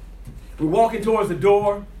lunchtime. We're walking towards the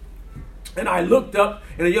door, and I looked up,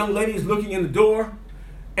 and a young lady is looking in the door,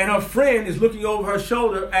 and her friend is looking over her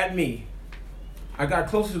shoulder at me. I got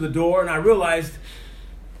closer to the door, and I realized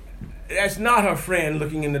that's not her friend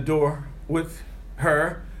looking in the door with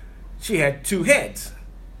her. She had two heads.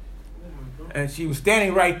 And she was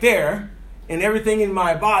standing right there, and everything in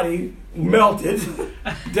my body melted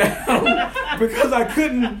down because I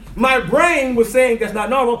couldn't. My brain was saying, that's not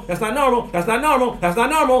normal, that's not normal, that's not normal, that's not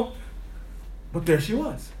normal. But there she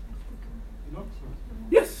was.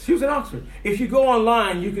 Yes, she was in Oxford. If you go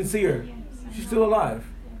online, you can see her. She's still alive.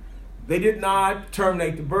 They did not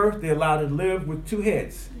terminate the birth. They allowed her to live with two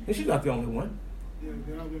heads. And she's not the only one.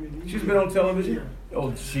 She's been on television.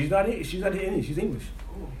 Oh, she's not Indian. She's English.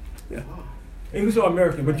 Yeah. And you saw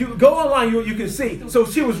American, but you go online, you can see. So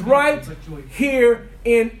she was right here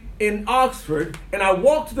in Oxford, and I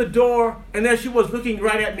walked to the door, and there she was looking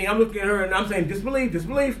right at me. I'm looking at her, and I'm saying, disbelief,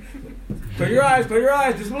 disbelief. Close your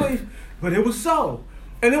eyes, disbelief. But it was so.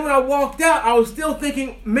 And then when I walked out, I was still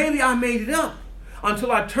thinking, maybe I made it up,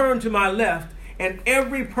 until I turned to my left, and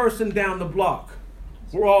every person down the block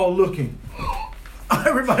were all looking.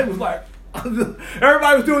 Everybody was like,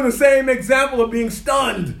 everybody was doing the same example of being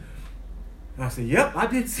stunned. And I said, yep, I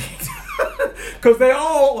did see it. Because they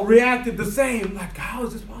all reacted the same. Like, how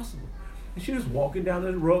is this possible? And she was walking down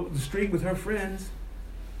the street with her friends.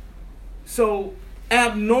 So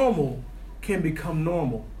abnormal can become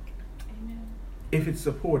normal. Amen. If it's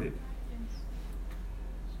supported. Yes.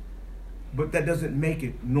 But that doesn't make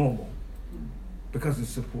it normal because it's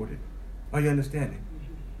supported. Are you understanding?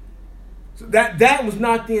 So that was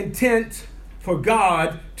not the intent for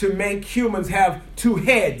God to make humans have two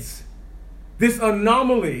heads. This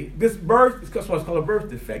anomaly, this birth, that's what's called a birth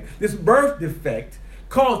defect. This birth defect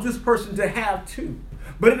caused this person to have two.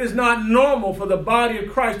 But it is not normal for the body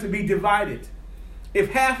of Christ to be divided.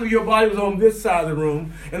 If half of your body was on this side of the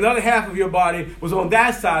room and the other half of your body was on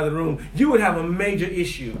that side of the room, you would have a major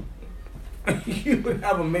issue. You would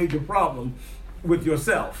have a major problem with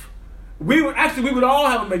yourself. We would all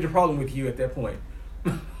have a major problem with you at that point.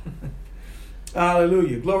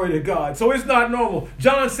 Hallelujah. Glory to God. So it's not normal.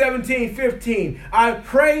 John 17:15. I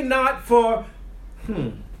pray not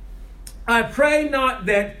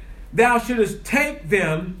that thou shouldest take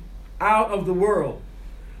them out of the world,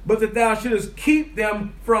 but that thou shouldest keep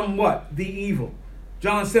them from what? The evil.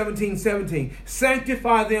 John 17:17.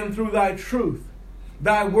 Sanctify them through thy truth.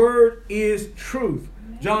 Thy word is truth.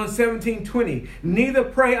 John 17:20. Neither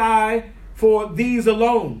pray I for these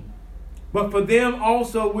alone, but for them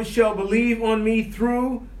also which shall believe on me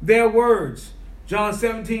through their words. John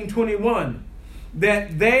 17:21.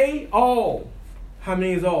 That they all, how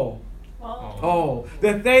many is all? All.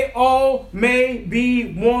 That they all may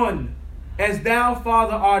be one, as thou,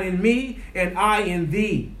 Father, art in me, and I in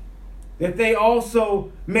thee. That they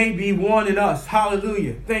also may be one in us.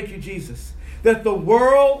 Hallelujah. Thank you, Jesus. That the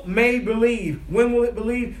world may believe. When will it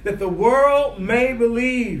believe? That the world may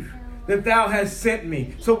believe that thou hast sent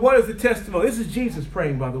me. So what is the testimony? This is Jesus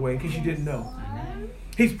praying, by the way, in case you didn't know.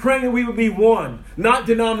 He's praying that we would be one, not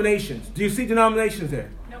denominations. Do you see denominations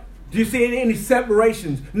there? Nope. Do you see any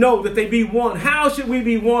separations? No, that they be one. How should we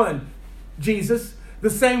be one, Jesus?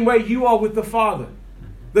 The same way you are with the Father.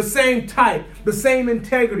 The same type, the same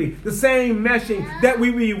integrity, the same meshing, that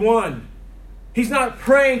we be one. He's not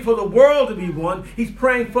praying for the world to be one. He's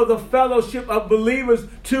praying for the fellowship of believers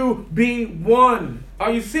to be one. Are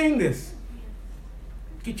you seeing this?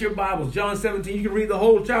 Get your Bibles. John 17. You can read the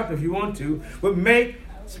whole chapter if you want to. But make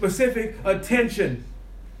specific attention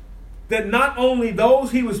that not only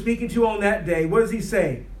those he was speaking to on that day, what does he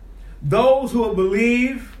say? Those who will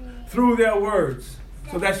believe through their words.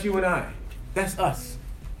 So that's you and I. That's us.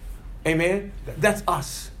 Amen? That's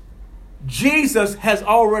us. Jesus has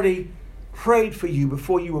already prayed for you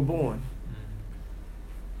before you were born.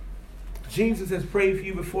 Jesus has prayed for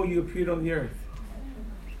you before you appeared on the earth.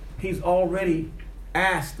 He's already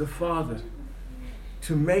asked the Father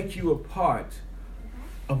to make you a part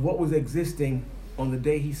of what was existing on the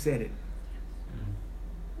day he said it.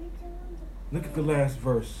 Look at the last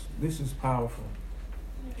verse. This is powerful.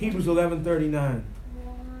 Hebrews 11:39.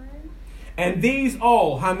 And these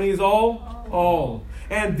all, how many is all? All.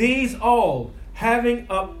 And these all, having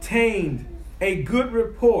obtained a good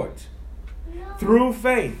report through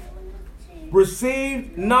faith,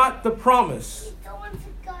 received not the promise,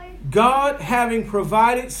 God having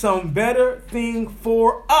provided some better thing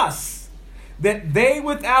for us, that they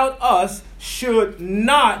without us should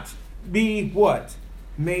not be what?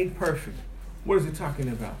 Made perfect. What is it talking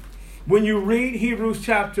about? When you read Hebrews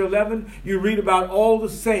chapter 11, you read about all the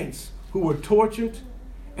saints who were tortured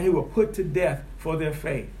and who were put to death for their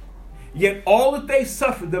faith. Yet all that they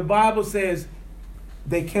suffered, the Bible says,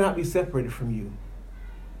 they cannot be separated from you.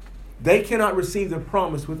 They cannot receive the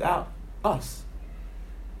promise without us.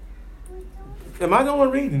 Am I the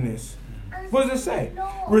one reading this? What does it say?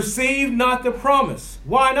 No. Receive not the promise.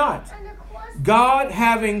 Why not? God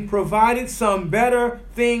having provided some better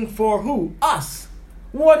thing for who? Us.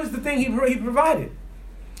 What is the thing he provided?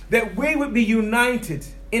 That we would be united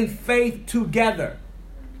in faith together.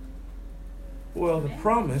 Well, the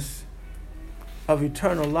promise of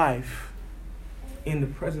eternal life in the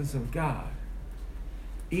presence of God,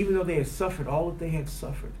 even though they had suffered all that they had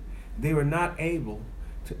suffered, they were not able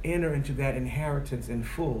to enter into that inheritance in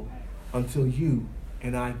full until you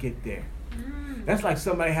and I get there. That's like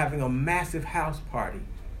somebody having a massive house party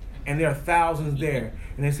And there are thousands there.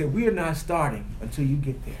 And they said, we are not starting until you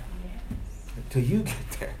get there. Until you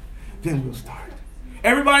get there, then we'll start.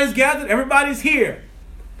 Everybody's gathered. Everybody's here.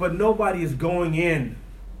 But nobody is going in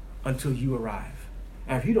until you arrive.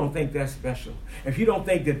 And if you don't think that's special, if you don't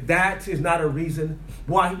think that that is not a reason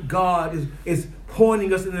why God is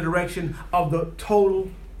pointing us in the direction of the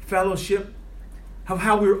total fellowship, of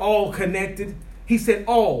how we're all connected. He said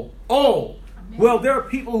all. Amen. Well, there are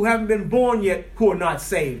people who haven't been born yet who are not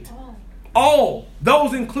saved. All.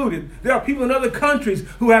 Those included. There are people in other countries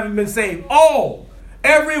who haven't been saved. All.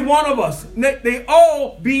 Every one of us. They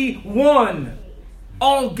all be one.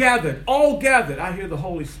 All gathered. All gathered. I hear the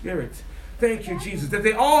Holy Spirit. Thank you, Jesus. That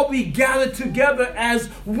they all be gathered together as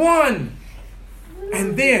one.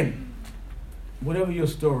 And then, whatever your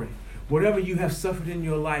story, whatever you have suffered in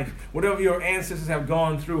your life, whatever your ancestors have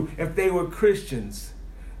gone through, if they were Christians,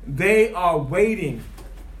 they are waiting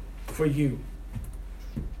for you.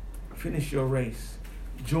 Finish your race.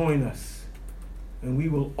 Join us. And we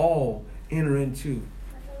will all enter into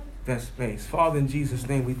that space. Father, in Jesus'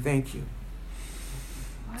 name, we thank you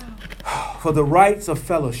for the rights of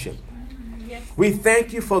fellowship. Yes. We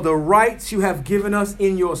thank you for the rights you have given us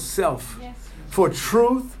in yourself. Yes. For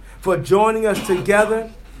truth, for joining us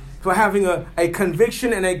together, for having a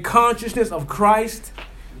conviction and a consciousness of Christ,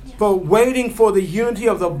 for waiting for the unity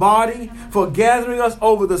of the body, for gathering us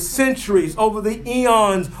over the centuries, over the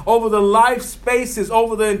eons, over the life spaces,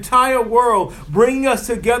 over the entire world, bringing us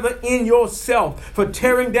together in yourself, for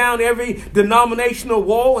tearing down every denominational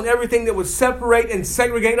wall and everything that would separate and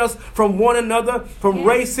segregate us from one another, from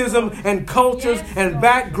racism and cultures and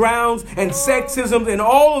backgrounds and sexism and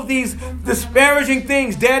all of these disparaging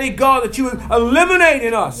things, Daddy God, that you would eliminate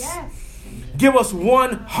in us. Yes. Give us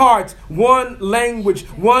one heart, one language,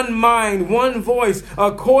 one mind, one voice,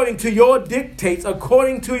 according to your dictates,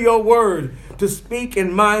 according to your word, to speak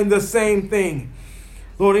and mind the same thing.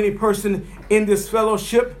 Lord, any person in this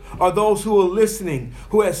fellowship or those who are listening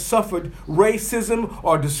who has suffered racism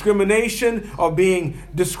or discrimination or being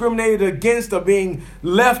discriminated against or being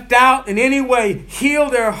left out in any way, heal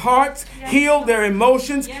their hearts, heal their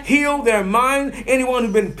emotions, heal their mind. Anyone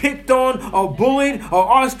who's been picked on or bullied or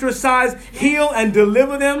ostracized, heal and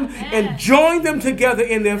deliver them and join them together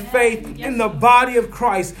in their faith in the body of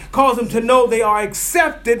Christ. Cause them to know they are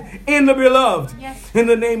accepted in the beloved. In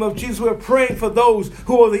the name of Jesus, we're praying for those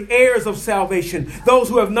who are the heirs of salvation, those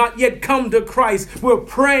who have not yet come to Christ. We're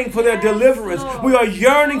praying for their deliverance. Lord. We are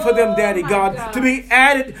yearning for them, Daddy God, to be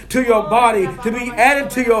added to your body, to be added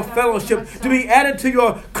to your fellowship, to be added to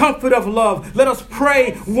your comfort of love. Let us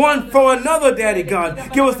pray one for another, Daddy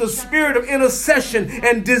God. Give us the spirit of intercession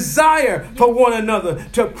and desire for one another,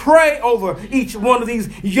 to pray over each one of these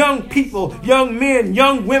young people, young men,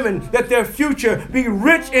 young women, that their future be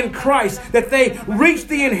rich in Christ, that they reach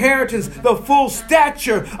the inheritance, the full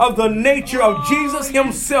stature of the nature of Jesus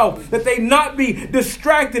himself, that they not be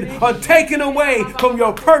distracted or taken away from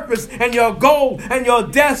your purpose and your goal and your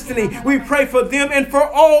destiny. We pray for them and for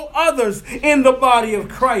all others in the body of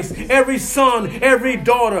Christ. Every son, every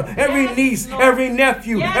daughter, every niece, every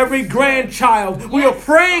nephew, every grandchild. We are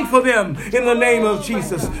praying for them in the name of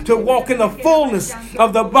Jesus to walk in the fullness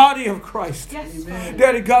of the body of Christ.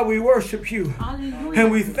 Daddy God, we worship you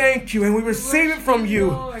and we thank you and we receive it from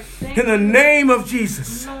you in the name of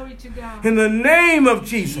Jesus. In the name of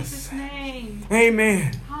Jesus.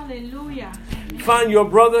 Amen. Hallelujah. Find your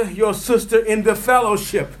brother, your sister in the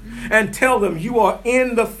fellowship and tell them you are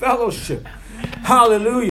in the fellowship. Hallelujah.